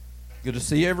Good to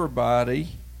see everybody.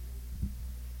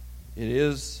 It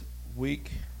is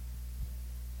week,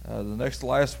 the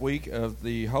last week of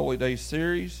the Holy Day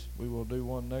series. We will do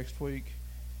one next week,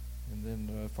 and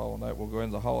then following that we'll go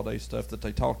into the holiday stuff that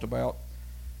they talked about.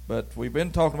 But we've been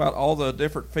talking about all the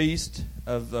different feasts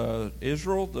of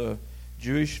Israel, the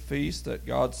Jewish feast that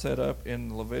God set up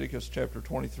in Leviticus chapter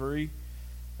 23.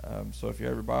 So if you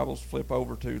have your Bibles, flip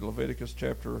over to Leviticus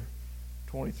chapter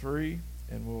 23,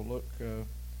 and we'll look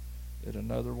at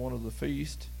another one of the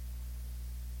feasts.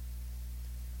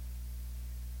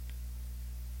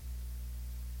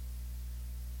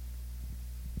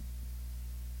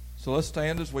 So let's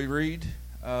stand as we read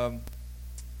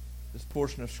this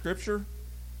portion of Scripture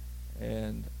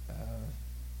and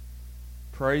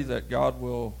pray that God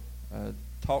will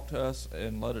talk to us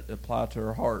and let it apply to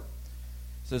our heart.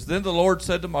 It says, "Then the Lord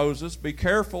said to Moses, 'Be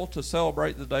careful to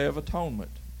celebrate the Day of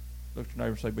Atonement.'" Look at your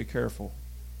neighbor and say, "Be careful."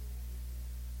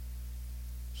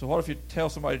 So what if you tell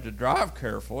somebody to drive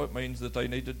careful? It means that they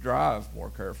need to drive more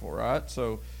careful, right?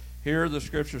 So here the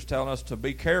Scripture's telling us to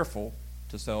be careful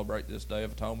to celebrate this Day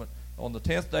of Atonement on the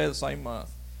 10th day of the same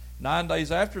month, 9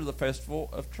 days after the festival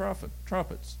of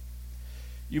trumpets.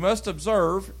 You must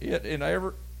observe it in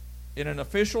an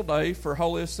official day for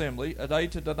Holy Assembly, a day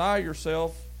to deny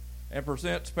yourself and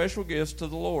present special gifts to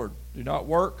the Lord. Do not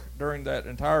work during that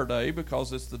entire day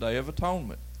because it's the Day of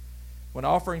Atonement, when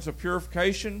offerings of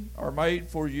purification are made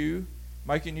for you,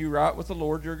 making you right with the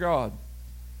Lord your God.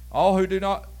 All who do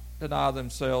not deny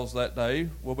themselves that day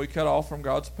will be cut off from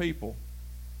God's people.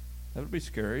 That would be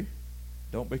scary.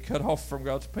 Don't be cut off from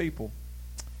God's people.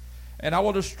 And I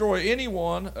will destroy any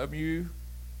one of you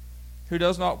who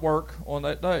does not work on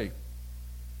that day.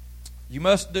 You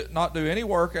must not do any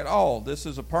work at all. This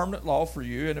is a permanent law for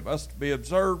you, and it must be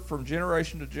observed from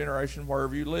generation to generation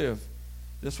wherever you live.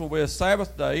 This will be a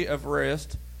Sabbath day of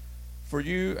rest for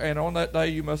you, and on that day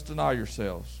you must deny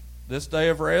yourselves. This day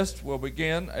of rest will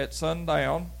begin at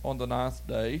sundown on the 9th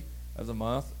day of the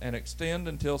month and extend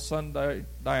until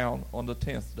sundown on the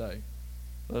 10th day.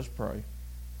 Let us pray.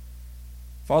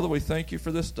 Father, we thank you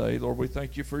for this day. Lord, we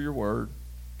thank you for your word.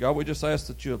 God, we just ask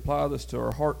that you apply this to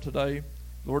our heart today.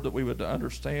 Lord, that we would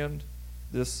understand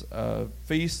this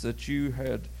feast that you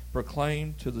had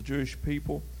proclaimed to the Jewish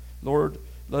people. Lord,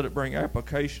 let it bring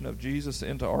application of Jesus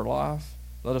into our life.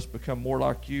 Let us become more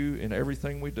like you in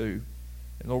everything we do.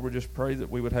 And Lord, we just pray that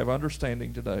we would have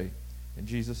understanding today. In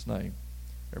Jesus' name.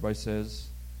 Everybody says,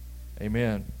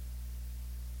 amen.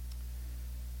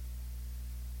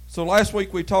 So last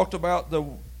week we talked about the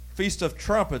Feast of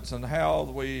Trumpets and how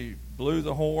we blew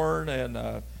the horn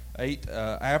and ate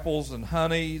apples and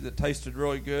honey that tasted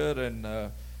really good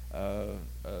and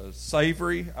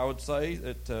savory, I would say.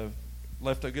 It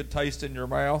left a good taste in your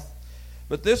mouth.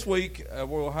 But this week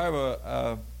we'll have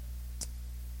a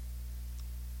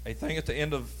thing at the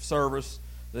end of service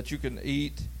that you can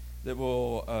eat that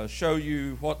will show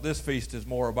you what this feast is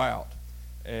more about.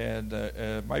 And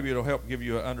maybe it'll help give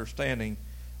you an understanding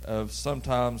of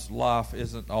sometimes life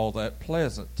isn't all that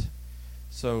pleasant.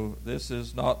 So this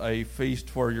is not a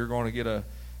feast where you're going to get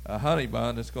a honey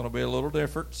bun. It's going to be a little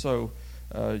different. So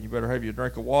you better have your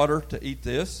drink of water to eat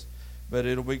this. But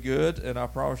it'll be good, and I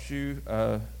promise you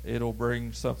it'll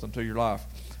bring something to your life.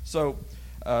 So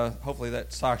hopefully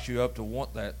that psychs you up to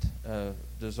want that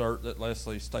dessert that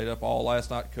Leslie stayed up all last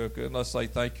night cooking. Let's say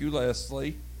thank you,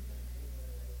 Leslie.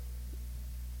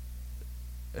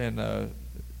 And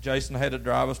Jason had to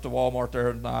drive us to Walmart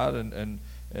there tonight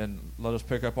and let us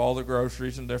pick up all the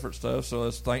groceries and different stuff. So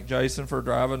let's thank Jason for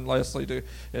driving Leslie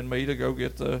and me to go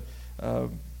get the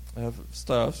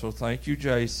stuff. So thank you,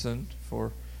 Jason,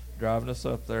 for driving us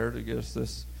up there to get us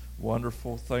this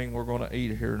wonderful thing we're going to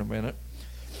eat here in a minute.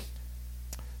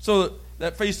 So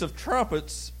that Feast of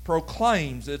Trumpets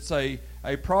proclaims, it's a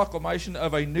proclamation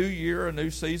of a new year, a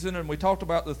new season, and we talked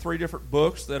about the 3 different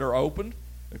books that are opened.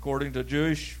 According to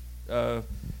Jewish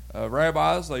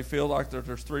rabbis, they feel like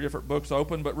there's 3 different books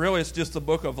open, but really it's just the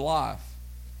book of life.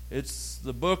 It's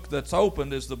the book that's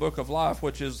opened is the book of life,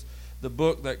 which is the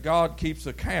book that God keeps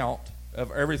account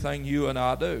of everything you and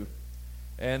I do.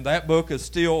 And that book is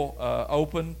still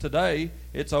open today.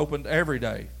 It's opened every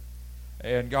day.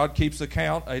 And God keeps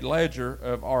account, a ledger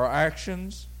of our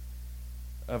actions,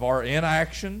 of our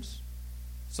inactions.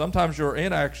 Sometimes your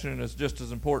inaction is just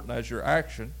as important as your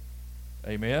action.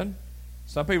 Amen?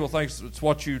 Some people think it's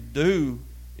what you do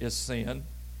is sin.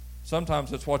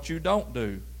 Sometimes it's what you don't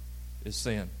do is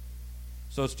sin.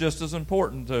 So it's just as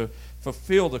important to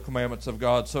fulfill the commandments of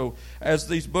God. So as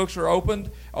these books are opened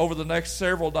over the next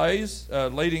several days,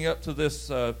 leading up to this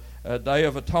Day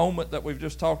of Atonement that we've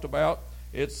just talked about,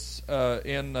 it's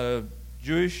in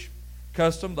Jewish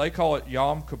custom. They call it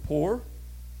Yom Kippur.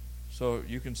 So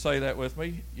you can say that with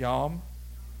me, Yom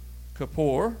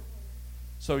Kippur.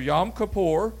 So Yom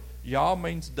Kippur, Yom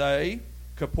means day,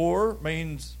 Kippur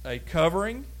means a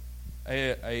covering,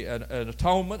 an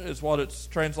atonement is what it's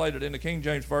translated in the King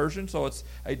James Version. So it's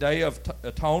a day of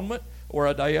atonement or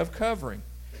a day of covering.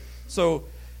 So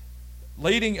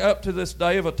leading up to this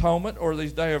Day of Atonement or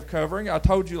this Day of Covering, I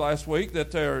told you last week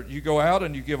that you go out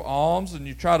and you give alms and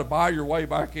you try to buy your way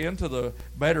back into the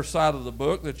better side of the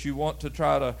book, that you want to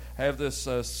try to have this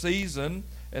season.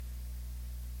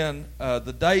 And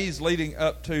the days leading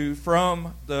up to,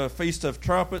 from the Feast of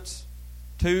Trumpets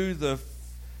to the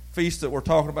feast that we're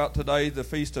talking about today, the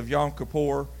Feast of Yom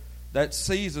Kippur, that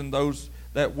season,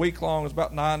 that week long is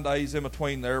about 9 days in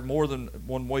between there, more than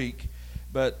 1 week.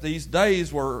 But these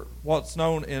days were what's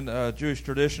known in Jewish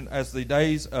tradition as the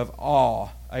days of awe,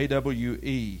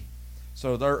 A-W-E.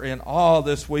 So they're in awe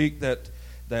this week that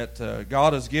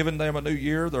God has given them a new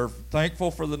year. They're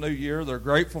thankful for the new year. They're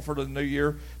grateful for the new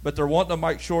year. But they're wanting to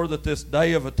make sure that this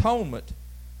Day of Atonement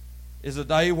is a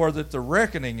day where that the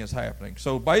reckoning is happening.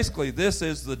 So basically this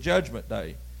is the judgment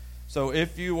day. So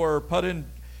if you were put in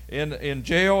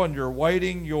jail and you're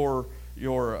waiting your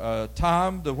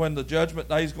time to when the judgment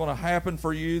day is going to happen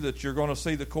for you, that you're going to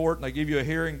see the court and they give you a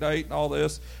hearing date and all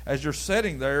this, as you're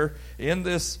sitting there in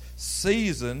this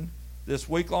season, this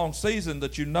week-long season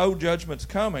that you know judgment's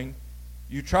coming,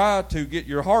 you try to get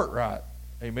your heart right.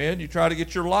 Amen. You try to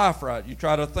get your life right. You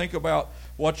try to think about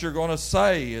what you're going to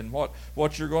say and what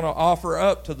you're going to offer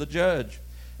up to the judge.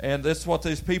 And that's what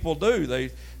these people do.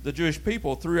 The Jewish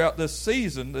people, throughout this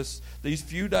season, these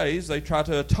few days, they try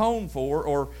to atone for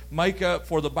or make up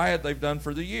for the bad they've done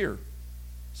for the year.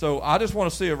 So I just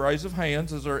want to see a raise of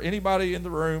hands. Is there anybody in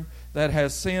the room that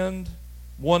has sinned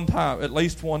one time, at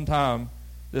least one time,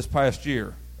 this past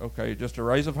year? Okay, just a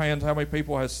raise of hands. How many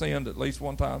people has sinned at least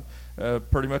one time?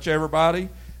 Pretty much everybody.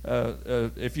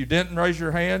 If you didn't raise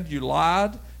your hand, you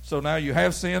lied. So now you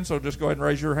have sinned, so just go ahead and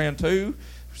raise your hand too.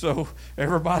 So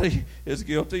everybody is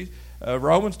guilty.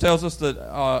 Romans tells us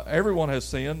that everyone has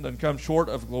sinned and come short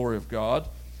of the glory of God.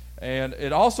 And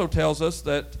it also tells us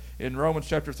that in Romans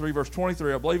chapter 3, verse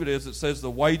 23, I believe it says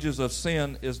the wages of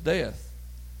sin is death.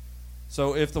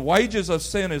 So if the wages of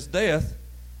sin is death,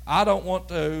 I don't want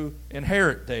to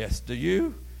inherit death. Do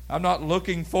you? I'm not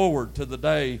looking forward to the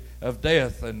day of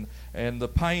death and the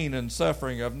pain and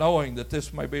suffering of knowing that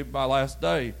this may be my last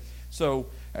day. So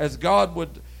as God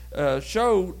would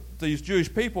show these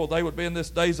Jewish people, they would be in this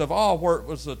days of awe where it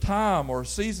was a time or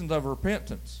seasons of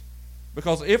repentance.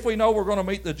 Because if we know we're going to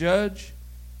meet the judge,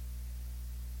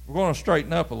 we're going to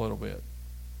straighten up a little bit.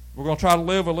 We're going to try to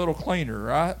live a little cleaner,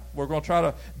 right? We're going to try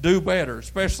to do better,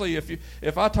 especially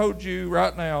if I told you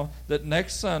right now that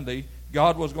next Sunday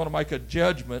God was going to make a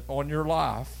judgment on your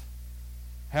life.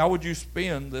 How would you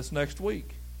spend this next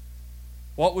week?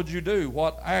 What would you do?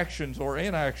 What actions or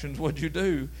inactions would you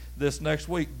do this next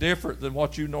week different than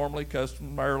what you normally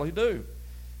customarily do?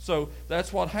 So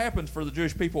that's what happens for the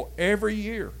Jewish people every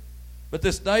year. But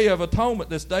this Day of Atonement,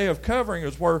 this Day of Covering,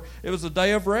 is where it was a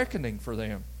day of reckoning for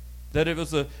them. That it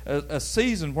was a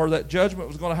season where that judgment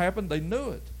was going to happen. They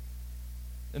knew it.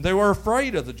 And they were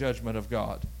afraid of the judgment of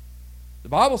God. The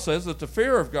Bible says that the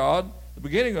fear of God, the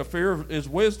beginning of fear is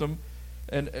wisdom.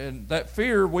 And that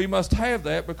fear, we must have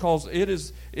that because it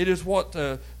is what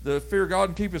the fear of God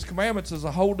and keep His commandments is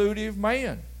the whole duty of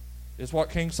man. It's what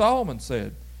King Solomon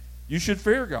said. You should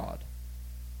fear God.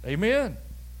 Amen.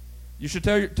 You should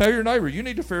tell your neighbor, you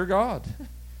need to fear God.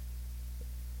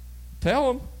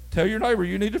 Tell your neighbor,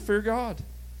 you need to fear God.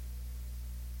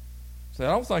 Say,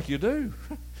 I don't think you do.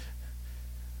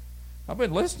 I've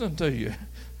been listening to you.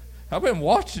 I've been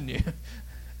watching you.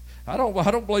 I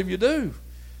don't believe you do.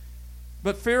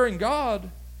 But fearing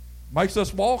God makes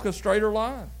us walk a straighter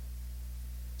line.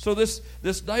 So this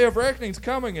day of reckoning is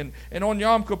coming, and on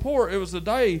Yom Kippur, it was a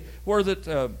day where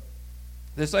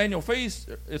this annual feast,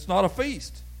 it's not a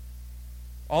feast.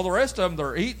 All the rest of them,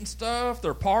 they're eating stuff,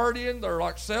 they're partying, they're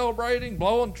like celebrating,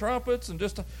 blowing trumpets, and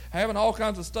just having all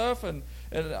kinds of stuff. And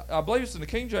I believe it's in the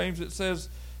King James, it says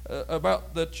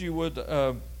about that you would,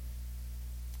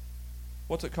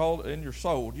 what's it called, in your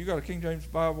soul. You got a King James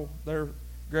Bible there,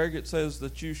 Greg? It says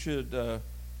that you should,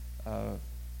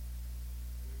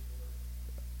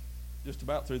 just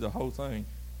about through the whole thing,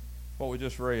 what we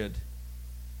just read.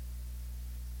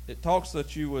 It talks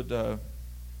that you would,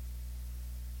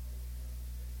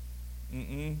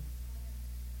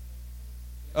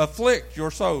 afflict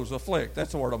your souls. Afflict,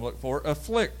 that's the word I'm looking for.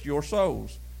 Afflict your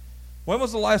souls. When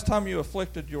was the last time you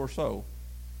afflicted your soul?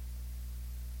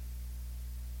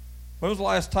 When was the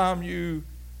last time you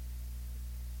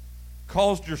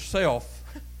caused yourself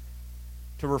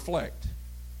to reflect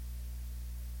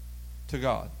to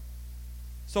God.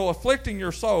 So afflicting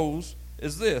your souls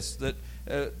is this, that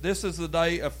this is the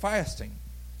day of fasting.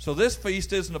 So this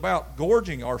feast isn't about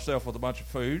gorging ourselves with a bunch of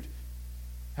food.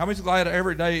 How many's glad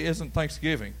every day isn't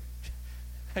Thanksgiving?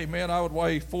 Hey, man, I would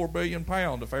weigh 4 billion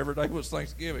pounds if every day was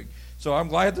Thanksgiving. So I'm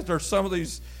glad that there's some of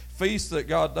these feasts that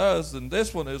God does, and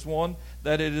this one is one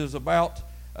that it is about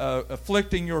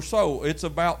afflicting your soul. It's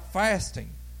about fasting.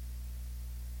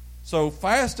 So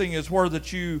fasting is where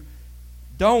that you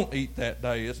don't eat that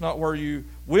day. It's not where you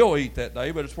will eat that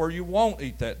day, but it's where you won't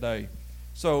eat that day.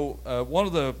 So one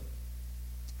of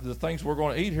the things we're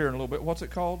going to eat here in a little bit, what's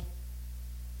it called?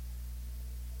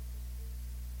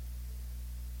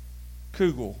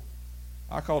 Kugel.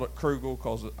 I call it Krugel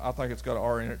because I think it's got an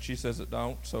R in it. She says it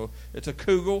don't. So it's a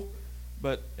Kugel,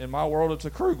 but in my world it's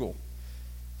a Krugel.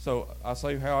 So I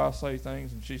say how I say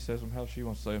things, and she says them how she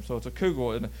wants to say them. So it's a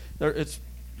Kugel, and it's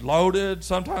loaded.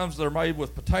 Sometimes they're made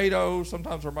with potatoes.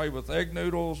 Sometimes they're made with egg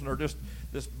noodles, and they're just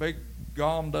this big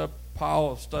gommed up pile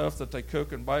of stuff that they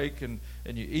cook and bake, and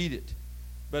you eat it.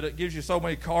 But it gives you so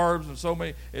many carbs and so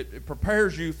many. It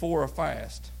prepares you for a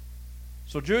fast.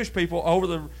 So Jewish people, over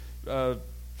the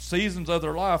seasons of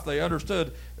their life, they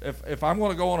understood if I'm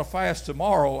going to go on a fast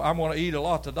tomorrow, I'm going to eat a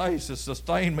lot today to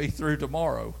sustain me through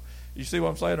tomorrow. You see what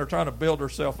I'm saying? They're trying to build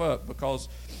themselves up because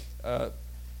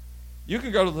you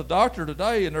can go to the doctor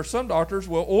today, and there's some doctors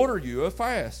will order you a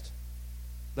fast.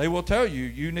 They will tell you,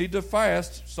 you need to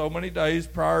fast so many days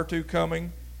prior to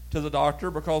coming to the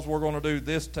doctor because we're going to do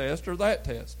this test or that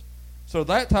test. So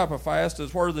that type of fast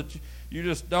is where that you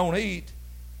just don't eat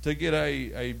to get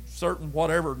a certain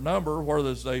whatever number, where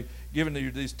there's giving you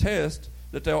these tests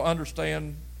that they'll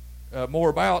understand more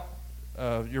about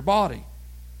your body.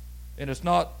 And it's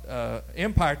not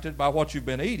impacted by what you've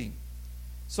been eating.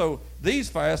 So these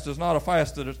fast is not a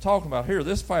fast that it's talking about here.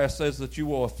 This fast says that you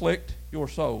will afflict your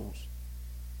souls.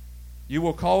 You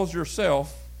will cause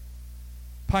yourself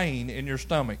pain in your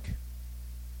stomach.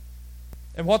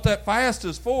 And what that fast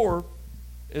is for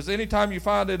is anytime you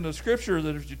find in the Scripture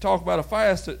that if you talk about a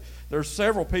fast, that there's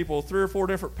several people, 3 or 4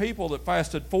 different people that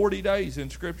fasted 40 days in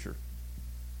Scripture.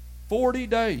 40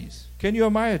 days. Can you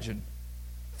imagine?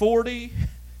 40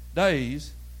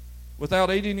 days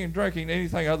without eating and drinking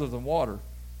anything other than water.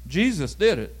 Jesus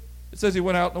did it. It says he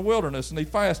went out in the wilderness and he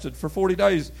fasted for 40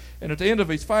 days. And at the end of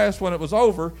his fast, when it was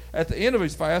over, at the end of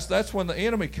his fast, that's when the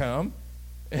enemy come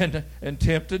and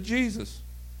tempted Jesus.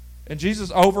 And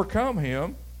Jesus overcome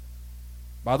him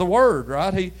by the word,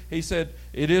 right? He said,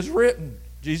 it is written.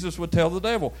 Jesus would tell the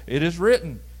devil, it is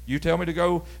written. You tell me to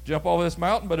go jump off this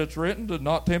mountain, but it's written to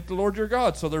not tempt the Lord your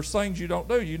God. So there's things you don't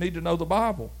do. You need to know the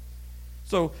Bible.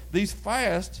 So these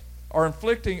fasts are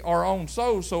inflicting our own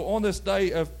souls. So on this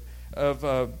day of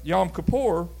Yom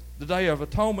Kippur, the day of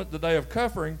atonement, the day of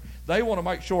covering, they want to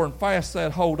make sure and fast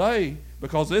that whole day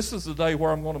because this is the day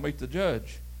where I'm going to meet the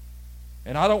judge.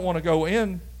 And I don't want to go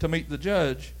in to meet the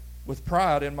judge with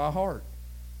pride in my heart.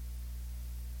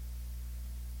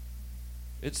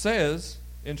 It says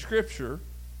in Scripture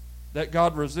that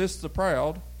God resists the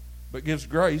proud but gives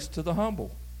grace to the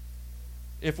humble.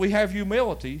 If we have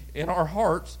humility in our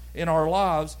hearts, in our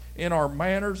lives, in our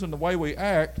manners, and the way we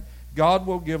act, God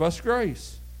will give us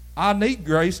grace. I need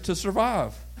grace to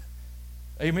survive.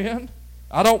 Amen?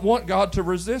 I don't want God to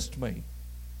resist me.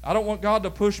 I don't want God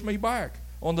to push me back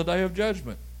on the day of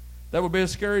judgment. That would be a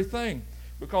scary thing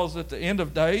because at the end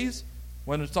of days,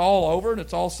 when it's all over and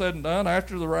it's all said and done,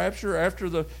 after the rapture, after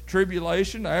the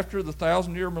tribulation, after the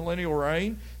 1,000-year millennial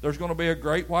reign, there's going to be a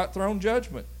great white throne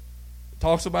judgment. It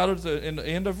talks about it in the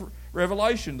end of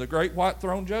Revelation, the great white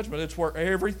throne judgment. It's where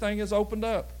everything is opened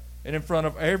up. And in front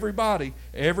of everybody,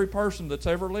 every person that's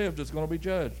ever lived is going to be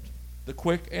judged, the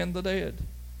quick and the dead.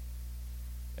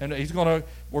 And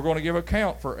we're going to give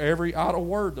account for every idle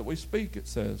word that we speak, it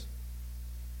says.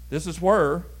 This is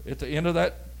where, at the end of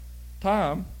that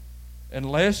time,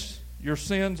 unless your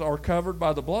sins are covered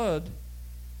by the blood,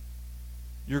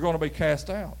 you're going to be cast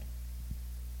out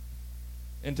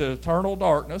into eternal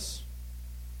darkness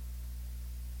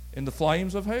in the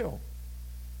flames of hell.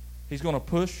 He's going to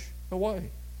push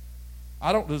away.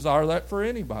 I don't desire that for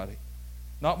anybody.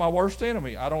 Not my worst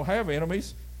enemy. I don't have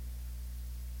enemies.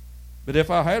 But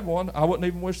if I had one, I wouldn't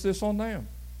even wish this on them.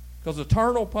 Because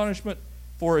eternal punishment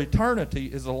for eternity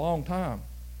is a long time.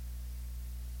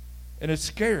 And it's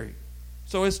scary.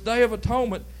 So it's Day of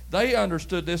Atonement. They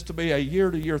understood this to be a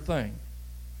year-to-year thing.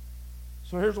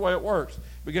 So here's the way it works.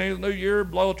 Beginning of the new year,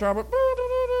 blow a trumpet.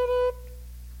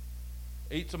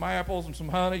 Eat some apples and some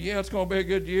honey. Yeah, it's going to be a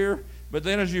good year. But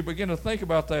then as you begin to think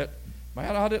about that,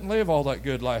 man, I didn't live all that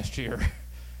good last year.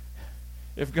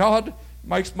 if God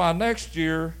makes my next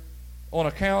year on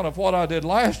account of what I did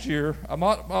last year, I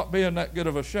might not be in that good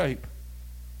of a shape.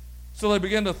 So they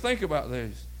begin to think about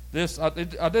this. I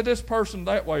did this person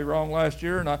that way wrong last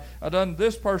year, and I done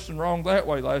this person wrong that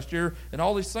way last year, and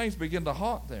all these things begin to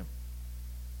haunt them.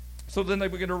 So then they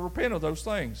begin to repent of those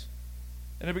things.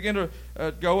 And they begin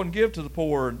to go and give to the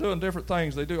poor and doing different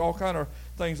things. They do all kind of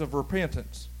things of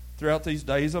repentance throughout these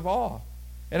days of awe.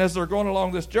 And as they're going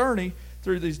along this journey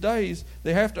through these days,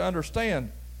 they have to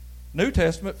understand, New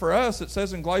Testament, for us, it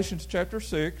says in Galatians chapter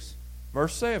 6,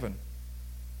 verse 7,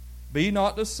 be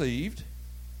not deceived,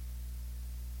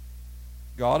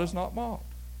 God is not mocked.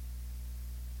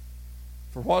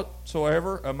 For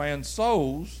whatsoever a man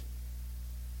sows,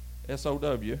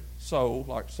 S-O-W, sow,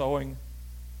 like sowing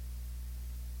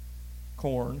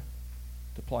corn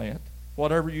to plant,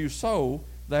 whatever you sow,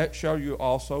 that shall you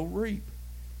also reap.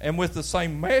 And with the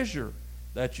same measure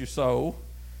that you sow,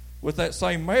 with that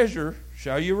same measure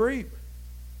shall you reap.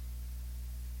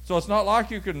 So it's not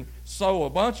like you can sow a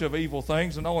bunch of evil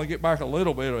things and only get back a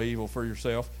little bit of evil for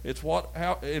yourself. It's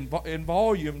in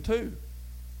volume too.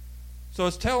 So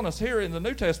it's telling us here in the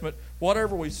New Testament,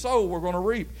 whatever we sow, we're going to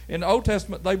reap. In the Old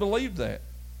Testament, they believed that.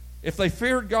 If they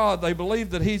feared God, they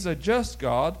believed that He's a just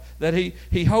God, that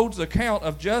He holds account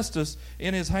of justice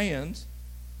in His hands,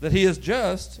 that He is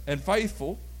just and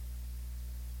faithful.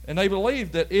 And they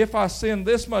believed that if I sinned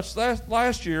this much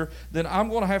last year, then I'm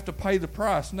going to have to pay the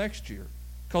price next year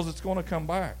because it's going to come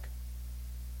back.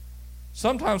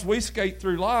 Sometimes we skate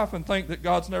through life and think that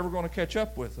God's never going to catch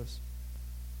up with us.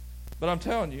 But I'm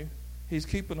telling you, He's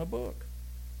keeping a book.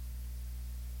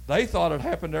 They thought it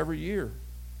happened every year.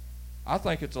 I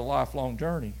think it's a lifelong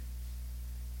journey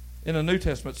in the New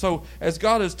Testament. So as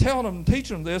God is telling them and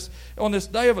teaching them this, on this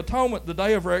Day of Atonement, the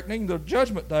Day of Reckoning, the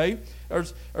Judgment Day,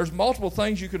 there's multiple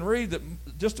things you can read that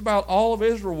just about all of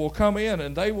Israel will come in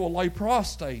and they will lay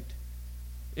prostrate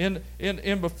in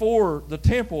before the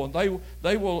temple, and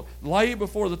they will lay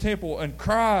before the temple and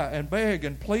cry and beg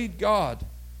and plead, God,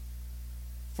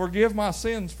 forgive my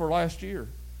sins for last year.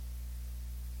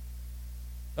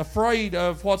 Afraid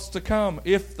of what's to come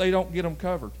if they don't get them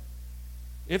covered,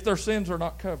 if their sins are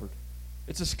not covered.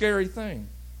 It's a scary thing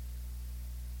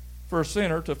for a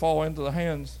sinner to fall into the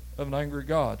hands of an angry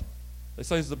God. They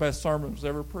say it's the best sermon was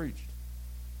ever preached.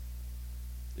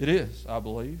 It is, I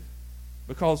believe,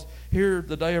 because here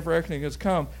the Day of Reckoning has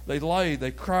come. They lay,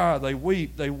 they cry, they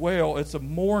weep, they wail. It's a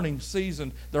mourning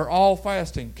season. They're all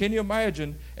fasting. Can you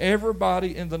imagine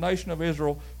everybody in the nation of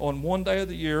Israel on one day of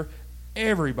the year,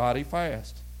 everybody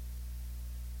fast?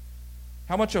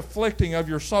 How much afflicting of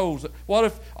your souls. What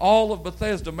if all of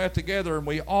Bethesda met together and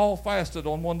we all fasted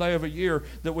on one day of a year,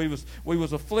 that we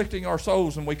was afflicting our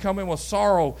souls, and we come in with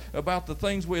sorrow about the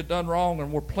things we had done wrong,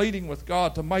 and we're pleading with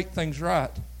God to make things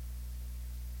right?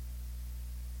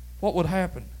 What would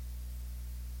happen?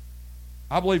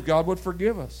 I believe God would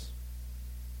forgive us.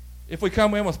 If we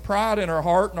come in with pride in our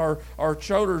heart and our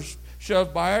shoulders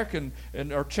shoved back and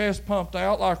our chest pumped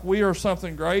out like we are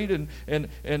something great, and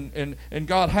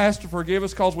God has to forgive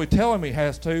us because we tell Him He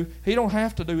has to, He don't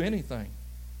have to do anything.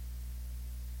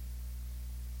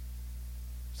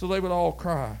 So they would all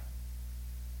cry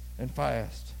and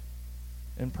fast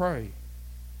and pray.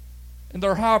 And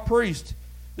their high priest,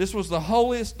 this was the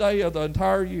holiest day of the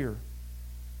entire year.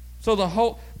 So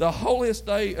the holiest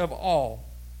day of all.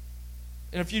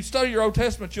 And if you study your Old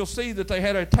Testament, you'll see that they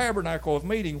had a tabernacle of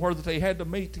meeting where they had to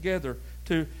meet together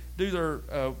to do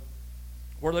their,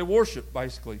 where they worshiped,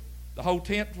 basically. The whole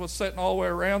tent was sitting all the way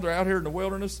around. They're out here in the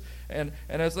wilderness. And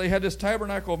as they had this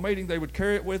tabernacle of meeting, they would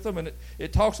carry it with them. And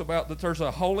it talks about that there's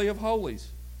a Holy of Holies.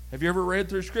 Have you ever read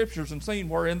through Scriptures and seen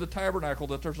where in the tabernacle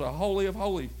that there's a Holy of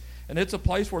Holies? And it's a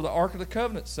place where the Ark of the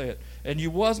Covenant sat. And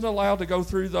you wasn't allowed to go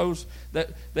through those. That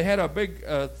they had a big,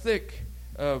 thick,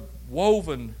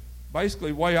 woven,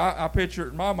 basically the way I picture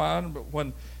it in my mind, but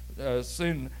when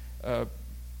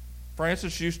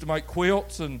Francis used to make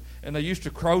quilts and they used to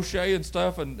crochet and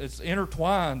stuff, and it's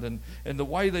intertwined, and the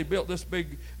way they built this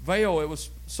big veil, it was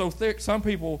so thick. Some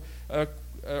people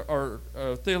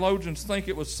theologians think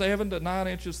it was 7 to 9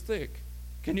 inches thick.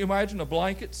 Can you imagine a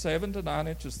blanket 7 to 9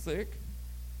 inches thick?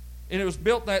 And it was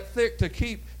built that thick to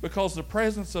keep, because the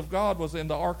presence of God was in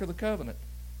the Ark of the Covenant.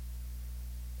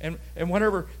 And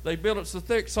whenever they built it so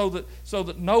thick so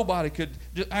that nobody could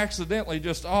just accidentally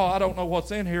I don't know what's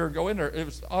in here, and go in there. It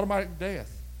was automatic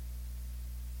death.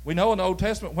 We know in the Old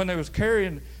Testament when they was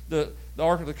carrying the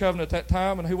Ark of the Covenant at that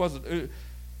time, and who was it?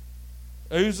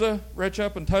 Uzzah reached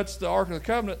up and touched the Ark of the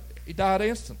Covenant. He died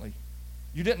instantly.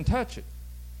 You didn't touch it.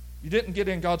 You didn't get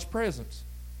in God's presence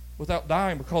without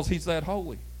dying, because He's that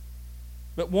holy.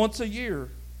 But once a year,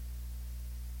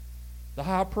 the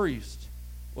high priest,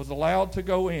 was allowed to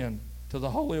go in to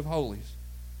the Holy of Holies.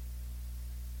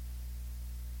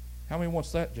 How many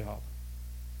wants that job?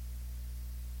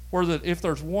 Where that if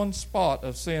there's one spot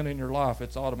of sin in your life,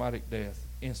 it's automatic death,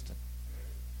 instant.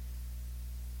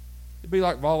 It'd be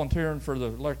like volunteering for the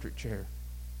electric chair.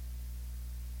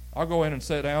 I'll go in and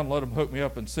sit down and let them hook me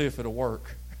up and see if it'll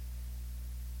work.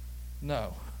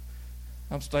 No,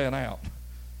 I'm staying out.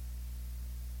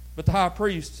 But the high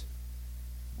priest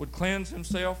would cleanse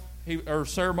himself, or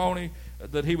ceremony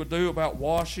that he would do about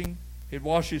washing. He'd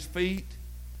wash his feet.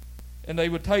 And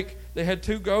they had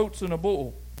 2 goats and a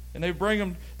bull. And they'd bring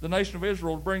them, the nation of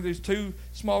Israel would bring these 2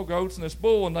 small goats and this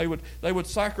bull, and they would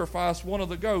sacrifice one of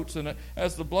the goats. And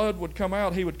as the blood would come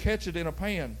out, he would catch it in a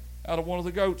pan out of one of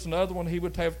the goats, and the other one he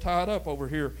would have tied up over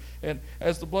here. And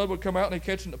as the blood would come out and he'd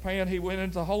catch it in the pan, he went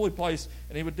into the holy place,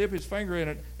 and he would dip his finger in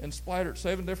it and splatter it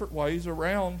 7 different ways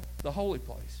around the holy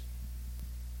place.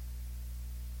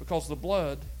 Because the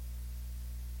blood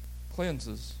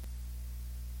cleanses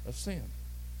of sin.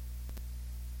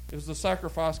 It was the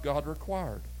sacrifice God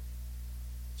required.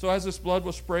 So as this blood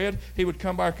was spread, he would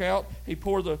come back out. He'd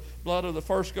pour the blood of the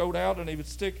first goat out, and he would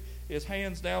stick his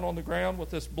hands down on the ground with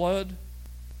this blood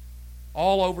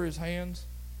all over his hands,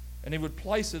 and he would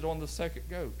place it on the second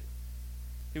goat.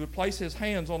 He would place his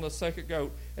hands on the second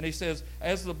goat, and he says,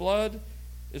 as the blood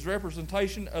is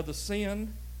representation of the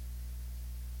sin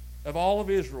of all of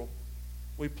Israel,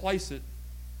 we place it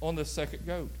on this second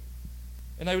goat.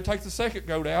 And they would take the second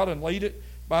goat out and lead it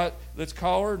by its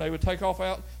collar, and they would take off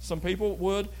out, some people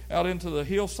would, out into the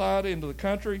hillside, into the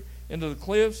country, into the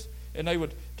cliffs, and they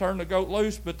would turn the goat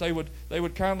loose, but they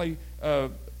would kindly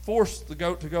force the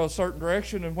goat to go a certain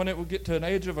direction, and when it would get to an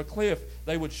edge of a cliff,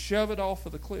 they would shove it off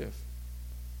of the cliff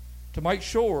to make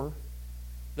sure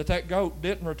that goat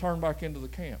didn't return back into the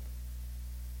camp.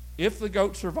 If the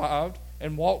goat survived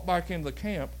and walked back into the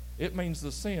camp, it means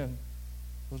the sin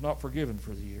was not forgiven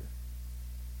for the year.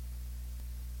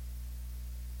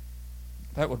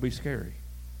 That would be scary.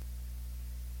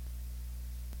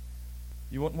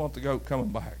 You wouldn't want the goat coming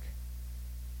back.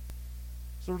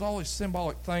 So there's all these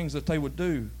symbolic things that they would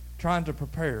do, trying to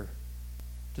prepare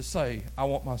to say, I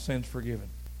want my sins forgiven.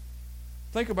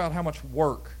 Think about how much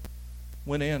work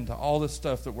went into all this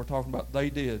stuff that we're talking about they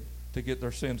did to get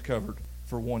their sins covered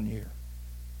for 1 year.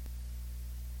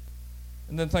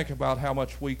 And then think about how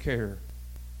much we care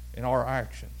in our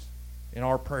actions, in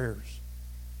our prayers,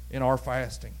 in our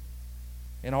fasting,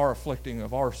 in our afflicting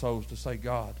of our souls to say,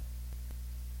 God,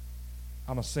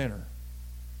 I'm a sinner.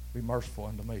 Be merciful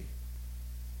unto me.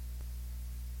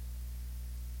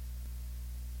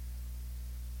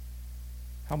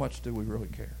 How much do we really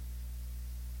care?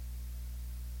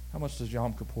 How much does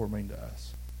Yom Kippur mean to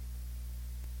us?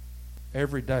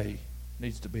 Every day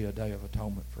needs to be a day of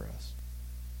atonement for us.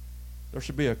 There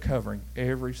should be a covering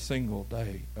every single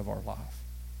day of our life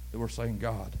that we're saying,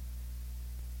 God,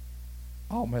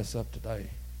 I'll mess up today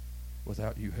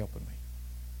without you helping me.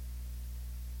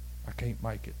 I can't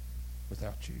make it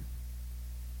without you.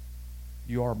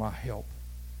 You are my help.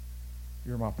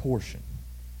 You're my portion.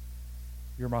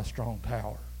 You're my strong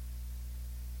tower.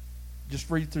 Just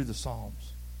read through the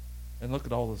Psalms and look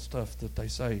at all the stuff that they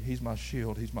say. He's my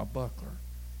shield. He's my buckler.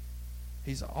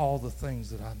 He's all the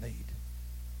things that I need.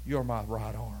 You're my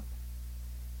right arm.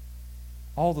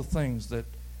 All the things that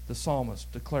the psalmists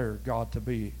declare God to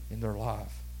be in their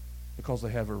life because they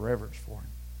have a reverence for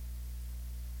Him.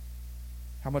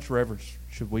 How much reverence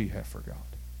should we have for God?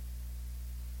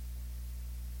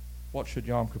 What should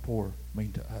Yom Kippur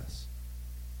mean to us?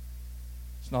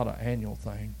 It's not an annual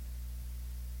thing.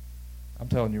 I'm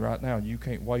telling you right now, you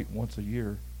can't wait once a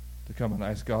year to come and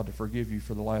ask God to forgive you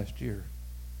for the last year.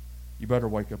 You better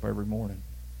wake up every morning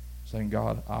saying,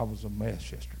 God, I was a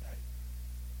mess yesterday.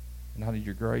 And I need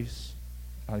your grace.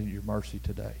 I need your mercy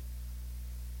today.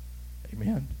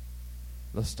 Amen.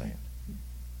 Let's stand.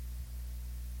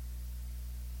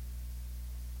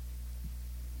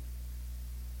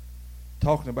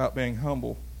 Talking about being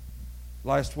humble.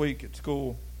 Last week at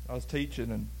school, I was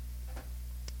teaching, and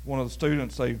one of the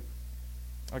students, I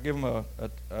give them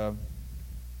a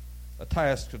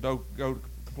task to go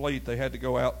complete. They had to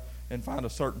go out and find a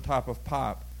certain type of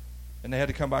pipe, and they had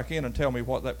to come back in and tell me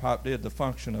what that pipe did, the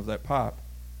function of that pipe.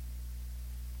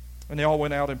 And they all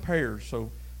went out in pairs,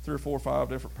 so 3 or 4 or 5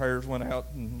 different pairs went out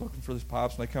and looking for these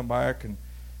pipes, and they come back, and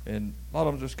a lot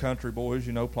of them just country boys,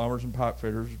 plumbers and pipe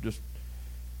fitters,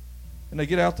 and they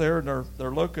get out there and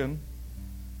they're looking,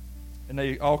 and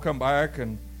they all come back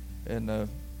and they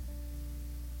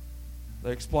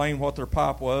explain what their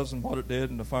pipe was and what it did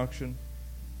and the function.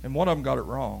 And one of them got it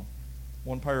wrong.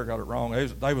 One pair got it wrong.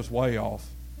 They was way off.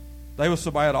 they was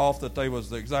so bad off that they was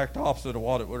the exact opposite of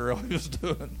what it really was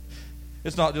doing.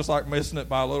 It's not just like missing it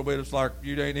by a little bit. It's like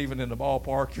you ain't even in the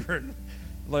ballpark. You're in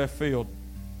left field.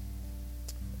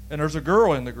 And there's a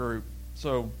girl in the group.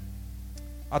 So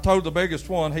I told the biggest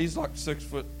one, he's like 6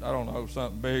 foot, I don't know,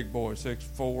 something big boy,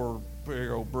 6'4", big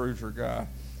old bruiser guy.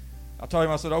 I told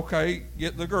him, I said, okay,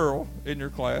 get the girl in your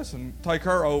class and take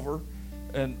her over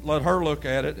and let her look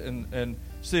at it and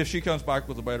see if she comes back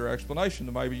with a better explanation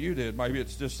than maybe you did. Maybe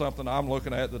it's just something I'm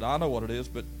looking at that I know what it is,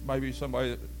 but maybe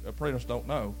somebody, apprentice, don't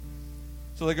know.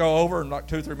 So they go over, and like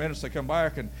 2 or 3 minutes, they come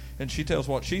back, and she tells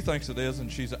what she thinks it is,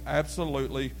 and she's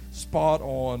absolutely spot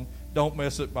on. Don't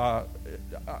miss it by,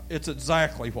 it's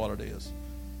exactly what it is.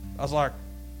 I was like,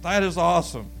 that is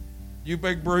awesome. You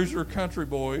big bruiser country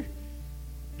boy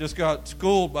just got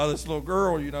schooled by this little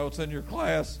girl, it's in your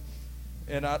class.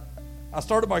 And I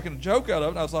started making a joke out of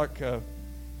it, and I was like,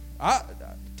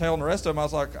 telling the rest of them, I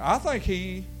was like, I think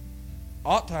he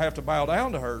ought to have to bow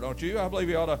down to her, don't you? I believe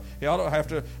he ought to have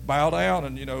to bow down,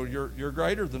 and you're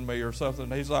greater than me or something.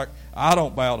 And he's like, I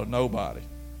don't bow to nobody.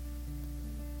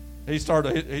 He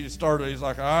started. He's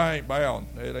like, I ain't bowing.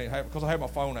 It ain't happening because I had my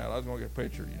phone out. I was going to get a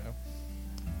picture.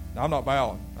 Now, I'm not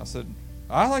bowing. I said,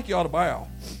 I think you ought to bow.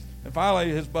 And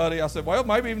finally, his buddy, I said, well,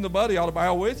 maybe even the buddy ought to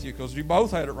bow with you because you both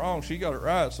had it wrong. She got it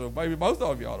right, so maybe both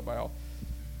of you ought to bow.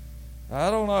 I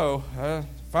don't know.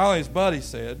 Finally, his buddy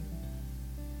said,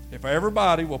 if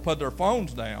everybody will put their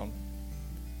phones down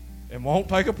and won't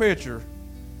take a picture,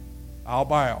 I'll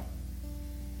bow.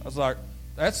 I was like,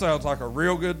 that sounds like a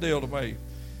real good deal to me.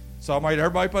 So I made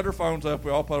everybody put their phones up.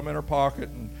 We all put them in our pocket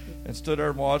and stood there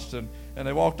and watched. And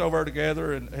they walked over there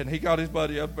together, and he got his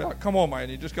buddy up. Like, come on, man,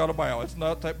 you just got to bow. It's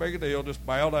not that big a deal. Just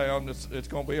bow down. It's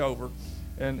going to be over.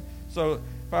 And so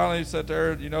finally he sat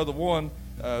there, the one,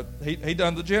 he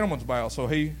done the gentleman's bow. So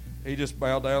he just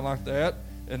bowed down like that.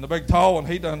 And the big tall one,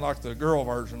 he done like the girl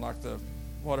version, like the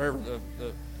whatever,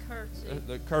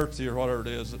 the curtsy or whatever it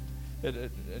is.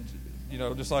 It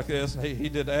just like this. He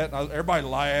did that. And everybody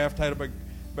laughed, had a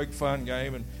big fun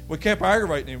game. And we kept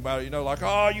aggravating him about it, like,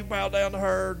 oh, you bow down to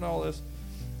her and all this.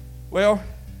 Well,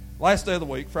 last day of the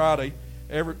week, Friday,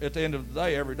 at the end of the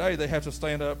day, every day, they have to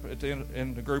stand up at the end,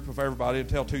 in the group of everybody and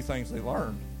tell 2 things they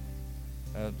learned.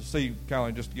 To see, kind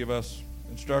of just to give us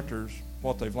instructors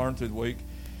what they've learned through the week.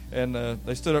 And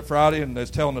they stood up Friday, and they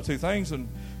was telling the 2 things, and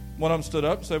one of them stood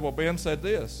up and said, well, Ben said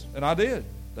this. And I did.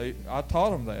 I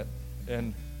taught them that.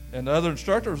 And the other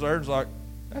instructor was there and was like,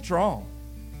 that's wrong.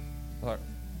 Like,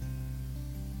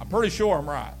 I'm pretty sure I'm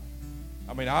right.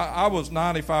 I mean, I was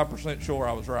 95% sure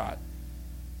I was right.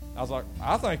 I was like,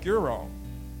 I think you're wrong.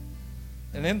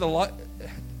 And then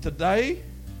today,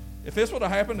 if this would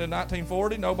have happened in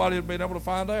 1940, nobody would have been able to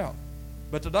find out.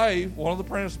 But today, one of the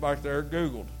apprentices back there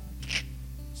Googled.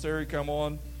 Siri come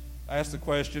on, asked the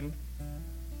question.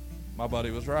 My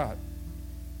buddy was right.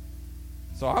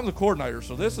 So I'm the coordinator.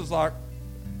 So this is like,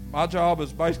 my job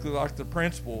is basically like the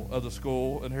principal of the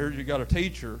school. And here you got a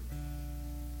teacher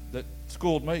that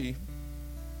schooled me.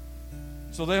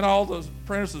 So then all the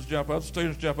apprentices jump up, the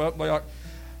students jump up, and they're like,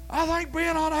 I think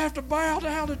Ben ought to have to bow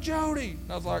down to Jody.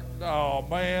 And I was like, oh,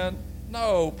 man,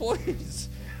 no, please.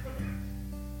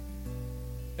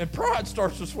 And pride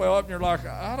starts to swell up, and you're like,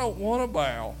 I don't want to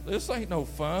bow. This ain't no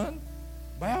fun.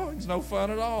 Bowing's no fun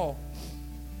at all.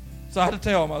 So I had to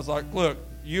tell him, I was like, look,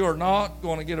 you are not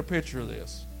going to get a picture of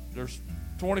this. There's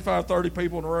 25, 30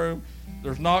 people in the room.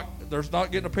 There's not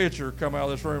getting a picture come out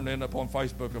of this room and end up on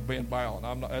Facebook of Ben bowing.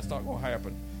 That's not going to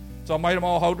happen. So I made them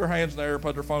all hold their hands in the air,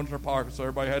 put their phones in their pockets, so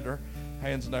everybody had their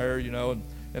hands in the air,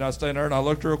 and I was standing there, and I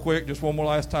looked real quick, just one more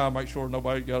last time, make sure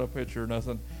nobody got a picture or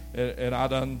nothing. And I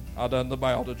done the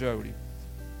bow to Jody.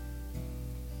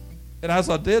 And as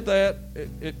I did that,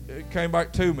 it came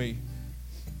back to me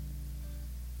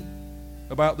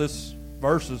about this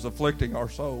verses afflicting our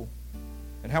soul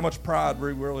and how much pride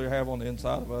we really have on the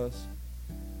inside of us.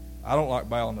 I don't like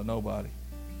bowing to nobody.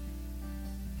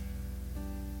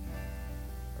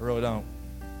 I really don't.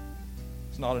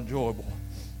 It's not enjoyable.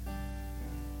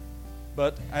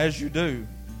 But as you do,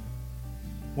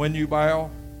 when you bow,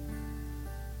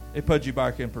 it puts you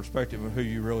back in perspective of who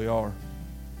you really are.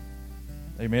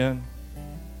 Amen.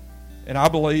 And I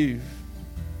believe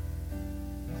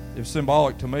it's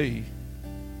symbolic to me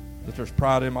that there's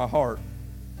pride in my heart.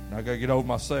 And I got to get over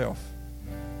myself.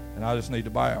 And I just need to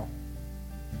bow.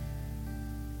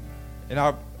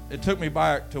 And it took me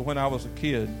back to when I was a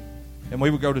kid. And we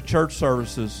would go to church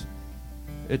services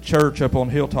at church up on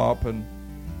Hilltop. And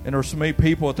there were so many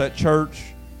people at that church.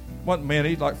 Wasn't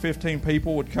many, like 15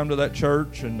 people would come to that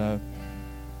church, and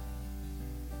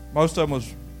most of them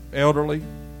was elderly,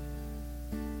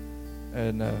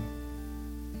 and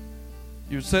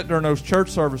You would sit during those church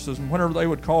services, and whenever they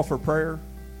would call for prayer,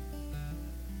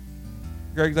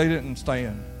 Greg, they didn't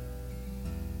stand.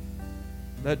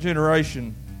 That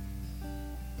generation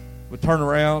would turn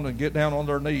around and get down on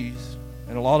their knees,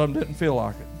 and a lot of them didn't feel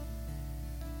like it.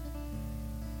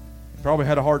 They probably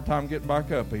had a hard time getting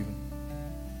back up even.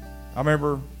 I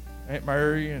remember Aunt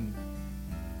Mary and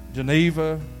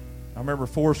Geneva. I remember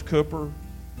Forrest Cooper,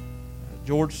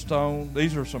 George Stone.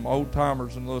 These are some old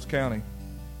timers in Lewis County.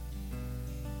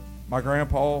 My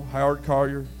grandpa, Howard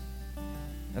Collier.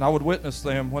 And I would witness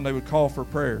them when they would call for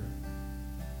prayer.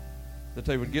 That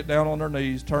they would get down on their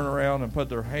knees, turn around, and put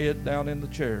their head down in the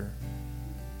chair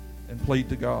and plead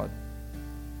to God.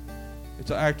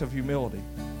 It's an act of humility.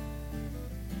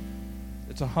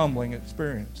 It's a humbling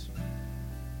experience.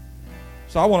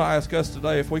 So I want to ask us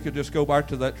today if we could just go back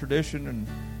to that tradition, and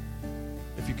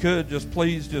if you could, just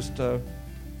please, if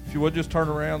you would, just turn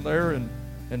around there and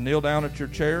kneel down at your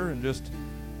chair and just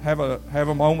have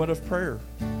a moment of prayer,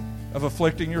 of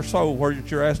afflicting your soul, where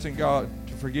you're asking God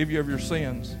to forgive you of your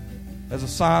sins as a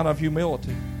sign of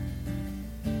humility.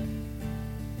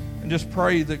 And just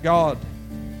pray that God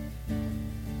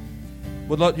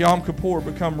would let Yom Kippur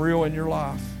become real in your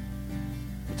life.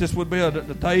 That this would be a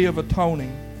day of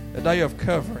atoning, a day of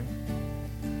covering.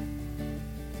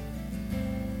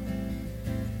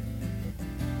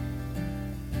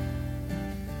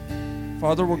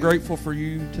 Father, we're grateful for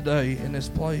you today in this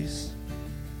place.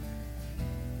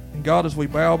 And God, as we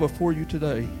bow before you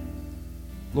today,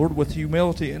 Lord, with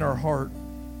humility in our heart,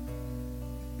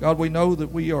 God, we know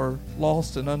that we are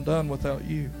lost and undone without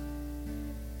you.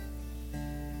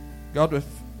 God,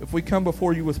 if we come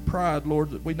before you with pride, Lord,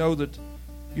 that we know that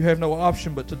you have no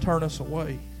option but to turn us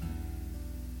away.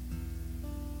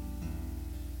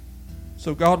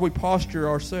 So, God, we posture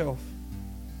ourselves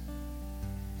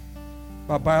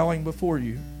by bowing before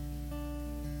you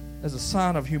as a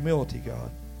sign of humility, God.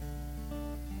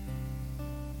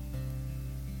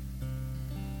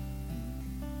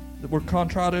 That we're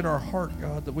contrite in our heart,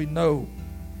 God, that we know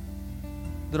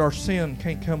that our sin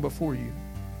can't come before you.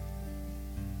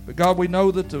 But God, we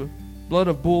know that the blood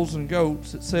of bulls and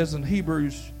goats, it says in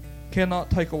Hebrews,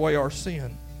 cannot take away our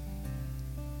sin.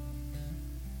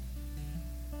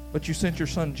 But you sent your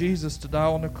son Jesus to die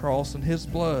on the cross, and his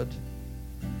blood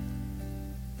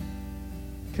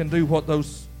can do what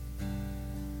those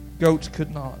goats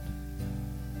could not.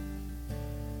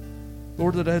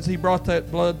 Lord, that as he brought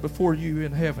that blood before you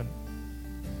in heaven,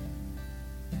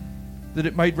 that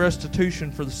it made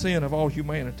restitution for the sin of all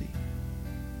humanity.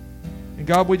 And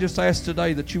God, we just ask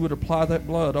today that you would apply that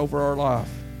blood over our life,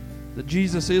 that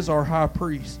Jesus is our high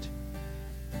priest.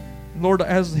 And Lord,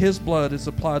 as his blood is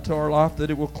applied to our life, that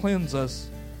it will cleanse us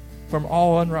from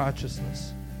all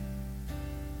unrighteousness.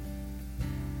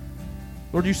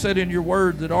 Lord, you said in your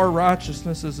word that our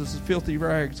righteousness is as filthy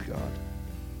rags, God.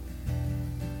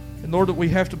 And Lord, that we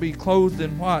have to be clothed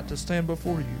in white to stand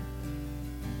before you.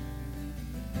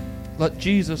 Let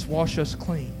Jesus wash us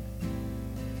clean.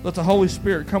 Let the Holy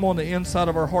Spirit come on the inside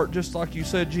of our heart, just like you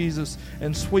said, Jesus,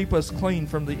 and sweep us clean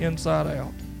from the inside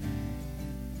out.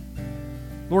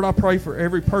 Lord, I pray for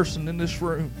every person in this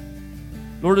room.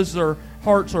 Lord, as their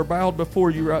hearts are bowed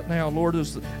before you right now, Lord,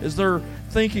 as they're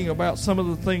thinking about some of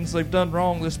the things they've done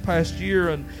wrong this past year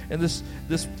and this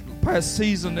past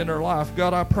season in their life,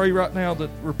 God, I pray right now that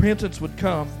repentance would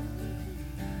come,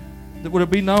 that would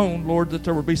it be known, Lord, that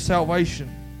there would be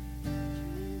salvation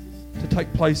to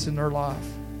take place in their life.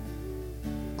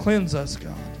 Cleanse us,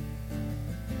 God.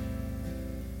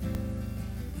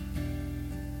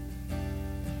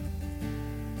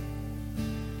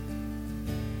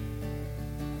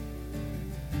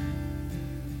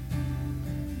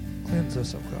 Cleanse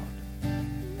us, oh God.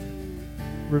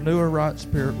 Renew a right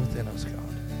spirit within us, God.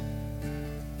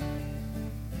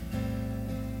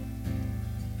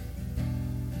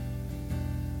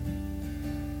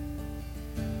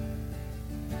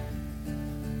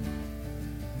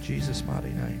 In Jesus' mighty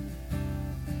name.